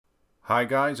Hi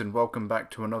guys, and welcome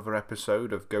back to another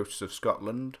episode of Ghosts of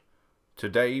Scotland.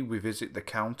 Today we visit the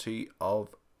county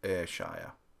of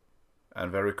Ayrshire. And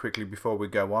very quickly before we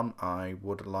go on, I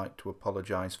would like to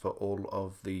apologise for all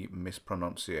of the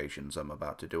mispronunciations I'm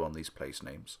about to do on these place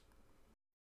names.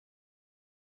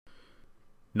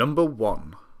 Number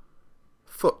 1.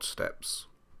 Footsteps.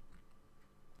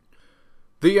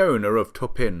 The owner of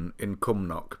Tuppin in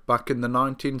Cumnock back in the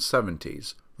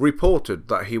 1970s reported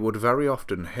that he would very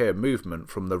often hear movement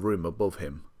from the room above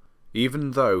him,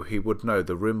 even though he would know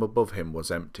the room above him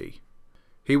was empty.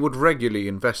 He would regularly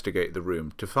investigate the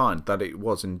room to find that it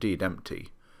was indeed empty,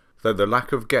 though the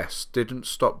lack of guests didn't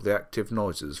stop the active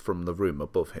noises from the room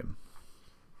above him.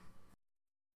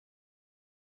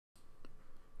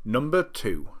 Number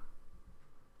 2.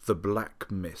 The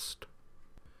Black Mist.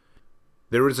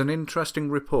 There is an interesting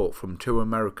report from two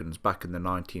Americans back in the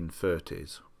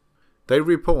 1930s. They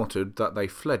reported that they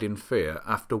fled in fear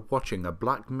after watching a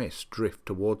black mist drift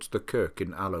towards the kirk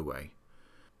in Alloway.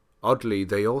 Oddly,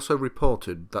 they also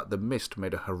reported that the mist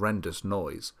made a horrendous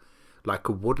noise, like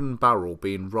a wooden barrel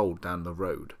being rolled down the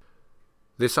road.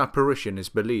 This apparition is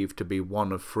believed to be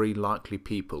one of 3 likely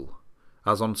people,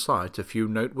 as on site a few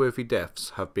noteworthy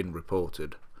deaths have been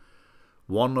reported.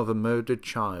 One of a murdered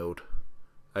child,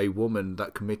 a woman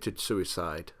that committed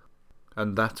suicide,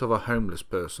 and that of a homeless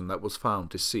person that was found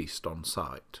deceased on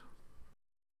site.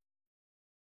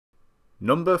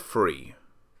 Number 3.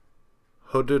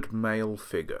 Hooded male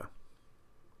figure.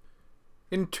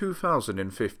 In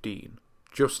 2015,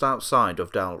 just outside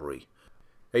of Dalry,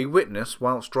 a witness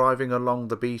whilst driving along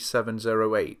the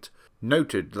B708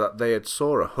 noted that they had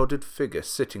saw a hooded figure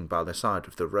sitting by the side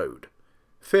of the road.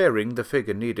 Fearing the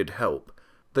figure needed help,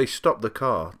 they stopped the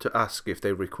car to ask if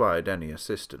they required any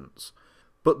assistance,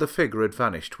 but the figure had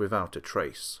vanished without a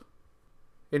trace.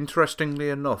 Interestingly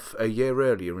enough, a year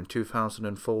earlier in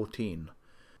 2014,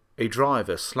 a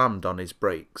driver slammed on his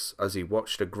brakes as he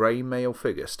watched a grey male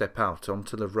figure step out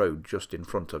onto the road just in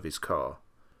front of his car.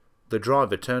 The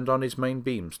driver turned on his main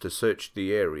beams to search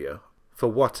the area for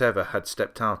whatever had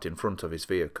stepped out in front of his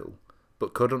vehicle,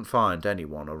 but couldn't find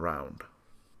anyone around.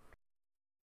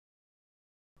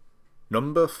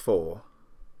 Number 4.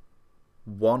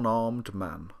 One-armed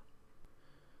man.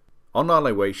 On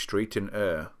Alloway Street in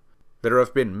Ayr, there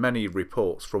have been many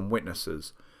reports from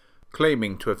witnesses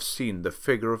claiming to have seen the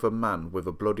figure of a man with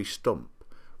a bloody stump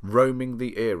roaming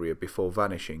the area before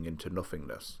vanishing into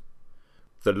nothingness.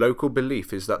 The local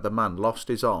belief is that the man lost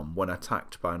his arm when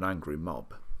attacked by an angry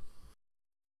mob.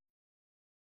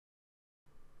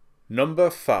 Number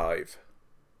 5.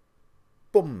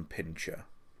 Bum Pincher.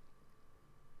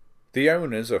 The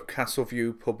owners of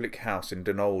Castleview Public House in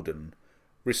Dunolden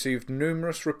received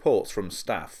numerous reports from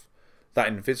staff that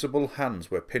invisible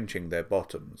hands were pinching their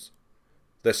bottoms.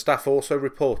 The staff also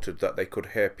reported that they could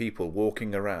hear people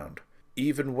walking around,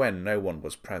 even when no one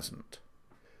was present.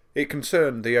 It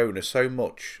concerned the owner so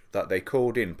much that they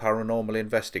called in paranormal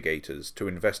investigators to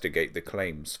investigate the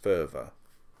claims further.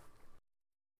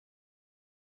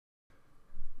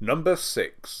 Number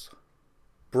 6.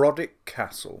 Brodick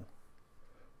Castle.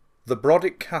 The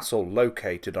Brodick Castle,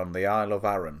 located on the Isle of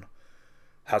Arran,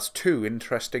 has 2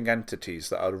 interesting entities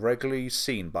that are regularly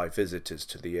seen by visitors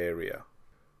to the area.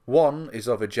 One is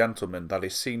of a gentleman that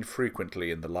is seen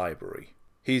frequently in the library.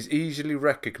 He is easily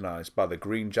recognised by the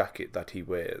green jacket that he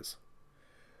wears.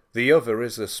 The other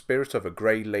is the spirit of a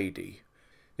grey lady.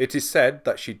 It is said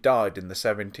that she died in the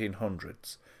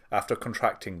 1700s after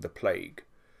contracting the plague.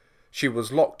 She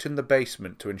was locked in the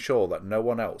basement to ensure that no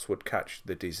one else would catch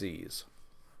the disease.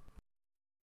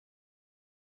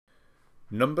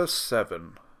 Number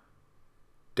 7.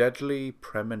 Deadly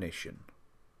Premonition.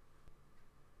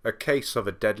 A case of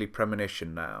a deadly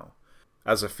premonition now,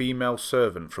 as a female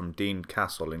servant from Dean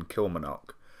Castle in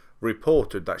Kilmarnock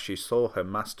reported that she saw her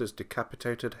master's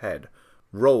decapitated head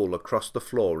roll across the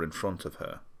floor in front of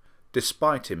her,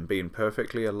 despite him being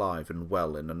perfectly alive and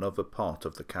well in another part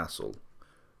of the castle,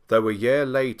 though a year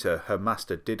later her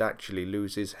master did actually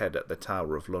lose his head at the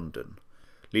Tower of London,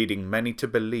 leading many to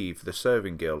believe the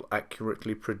serving girl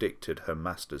accurately predicted her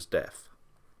master's death.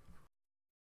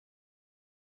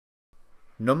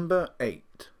 Number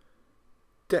 8.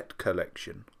 Debt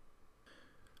Collection.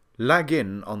 Lag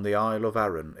Inn on the Isle of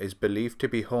Arran is believed to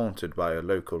be haunted by a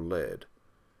local laird,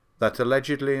 that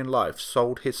allegedly in life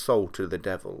sold his soul to the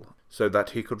devil so that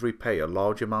he could repay a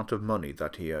large amount of money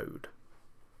that he owed.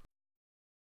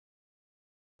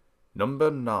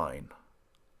 Number 9.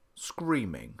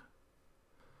 Screaming.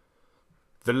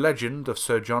 The legend of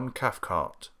Sir John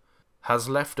Cathcart has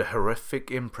left a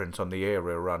horrific imprint on the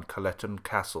area around Colleton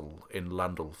Castle in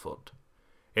Landleford.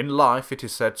 In life, it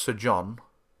is said Sir John,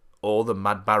 or the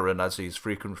Mad Baron as he is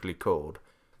frequently called,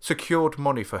 secured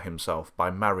money for himself by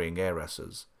marrying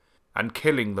heiresses, and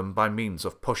killing them by means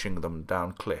of pushing them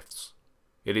down cliffs.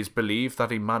 It is believed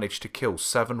that he managed to kill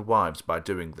 7 wives by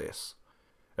doing this,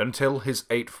 until his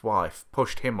 8th wife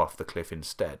pushed him off the cliff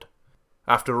instead.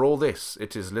 After all this,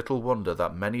 it is little wonder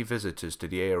that many visitors to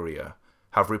the area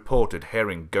have reported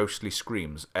hearing ghostly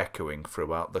screams echoing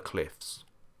throughout the cliffs.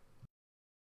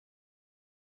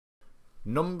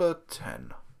 Number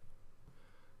 10.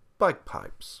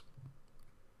 Bagpipes.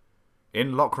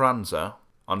 In Loch Ranza,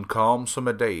 on calm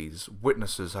summer days,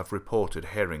 witnesses have reported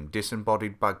hearing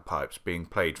disembodied bagpipes being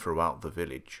played throughout the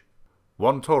village.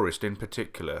 One tourist in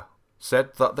particular said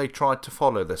that they tried to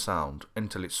follow the sound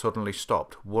until it suddenly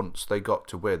stopped once they got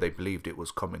to where they believed it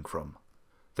was coming from.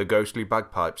 The ghostly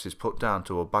bagpipes is put down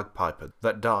to a bagpiper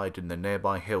that died in the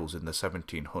nearby hills in the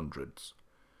 1700s.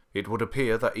 It would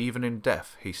appear that even in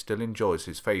death he still enjoys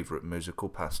his favourite musical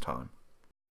pastime.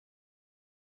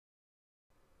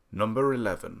 Number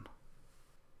 11.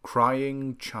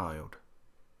 Crying Child.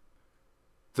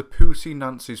 The Pussy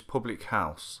Nancy's public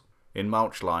house in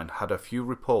Mauchline had a few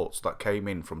reports that came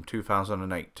in from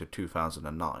 2008 to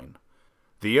 2009.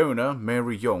 The owner,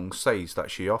 Mary Young, says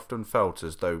that she often felt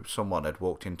as though someone had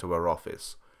walked into her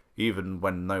office, even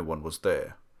when no one was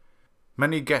there.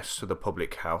 Many guests to the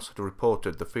public house had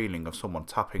reported the feeling of someone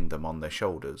tapping them on their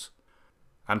shoulders,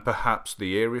 and perhaps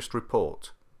the eeriest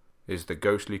report is the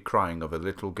ghostly crying of a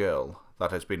little girl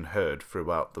that has been heard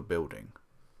throughout the building.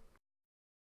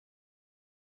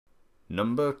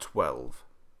 Number 12.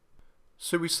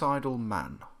 Suicidal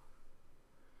Man.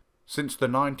 Since the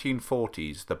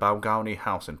 1940s, the Balgownie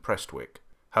house in Prestwick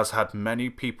has had many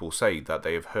people say that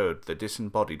they have heard the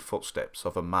disembodied footsteps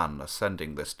of a man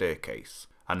ascending the staircase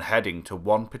and heading to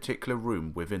one particular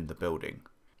room within the building.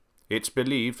 It's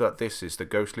believed that this is the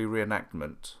ghostly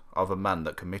reenactment of a man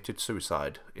that committed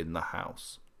suicide in the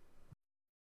house.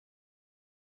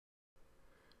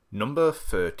 Number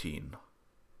 13.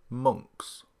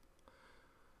 Monks.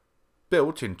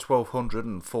 Built in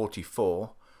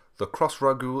 1244, the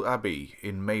Crossraguel Abbey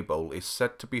in Maybole is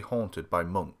said to be haunted by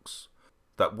monks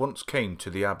that once came to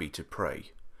the abbey to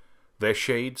pray. Their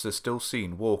shades are still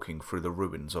seen walking through the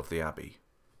ruins of the abbey.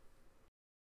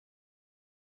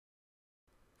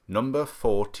 Number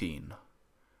 14.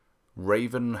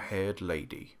 Raven-haired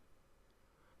Lady.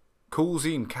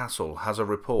 Coulsine Castle has a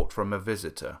report from a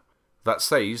visitor that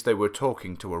says they were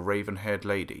talking to a raven-haired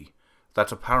lady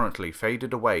that apparently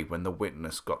faded away when the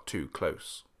witness got too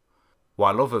close,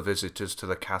 while other visitors to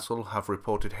the castle have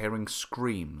reported hearing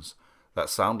screams that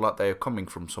sound like they are coming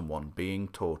from someone being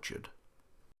tortured.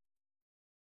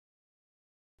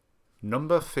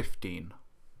 Number 15.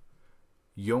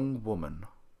 Young Woman.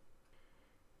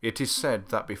 It is said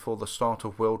that before the start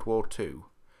of World War II,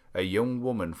 a young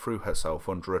woman threw herself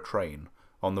under a train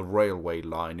on the railway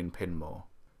line in Pinmore.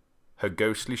 Her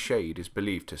ghostly shade is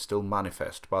believed to still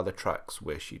manifest by the tracks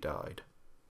where she died.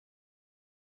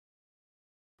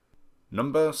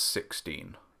 Number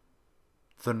 16.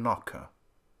 The Knocker.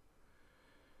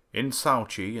 In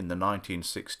Souchy in the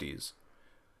 1960s,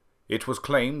 it was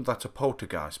claimed that a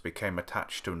poltergeist became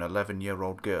attached to an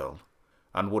 11-year-old girl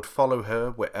and would follow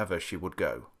her wherever she would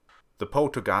go. The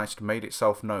poltergeist made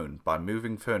itself known by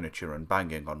moving furniture and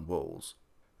banging on walls.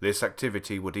 This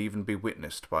activity would even be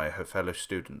witnessed by her fellow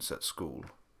students at school.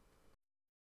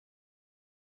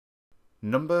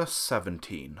 Number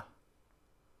 17.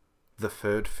 The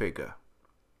Third Figure.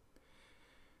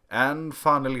 And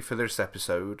finally for this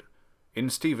episode, in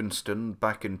Stevenston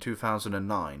back in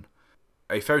 2009,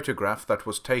 a photograph that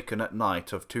was taken at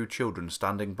night of 2 children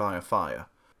standing by a fire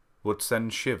would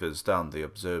send shivers down the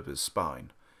observer's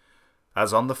spine,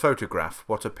 as on the photograph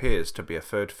what appears to be a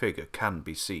third figure can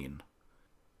be seen.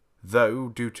 Though,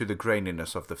 due to the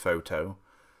graininess of the photo,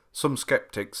 some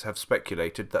skeptics have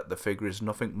speculated that the figure is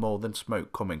nothing more than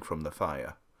smoke coming from the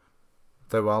fire.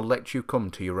 Though I'll let you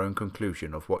come to your own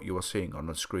conclusion of what you are seeing on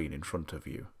the screen in front of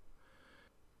you.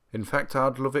 In fact,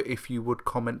 I'd love it if you would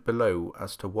comment below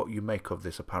as to what you make of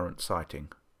this apparent sighting.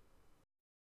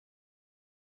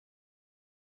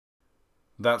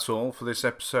 That's all for this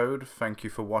episode. Thank you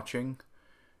for watching.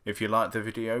 If you liked the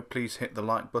video, please hit the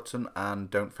like button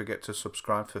and don't forget to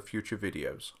subscribe for future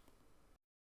videos.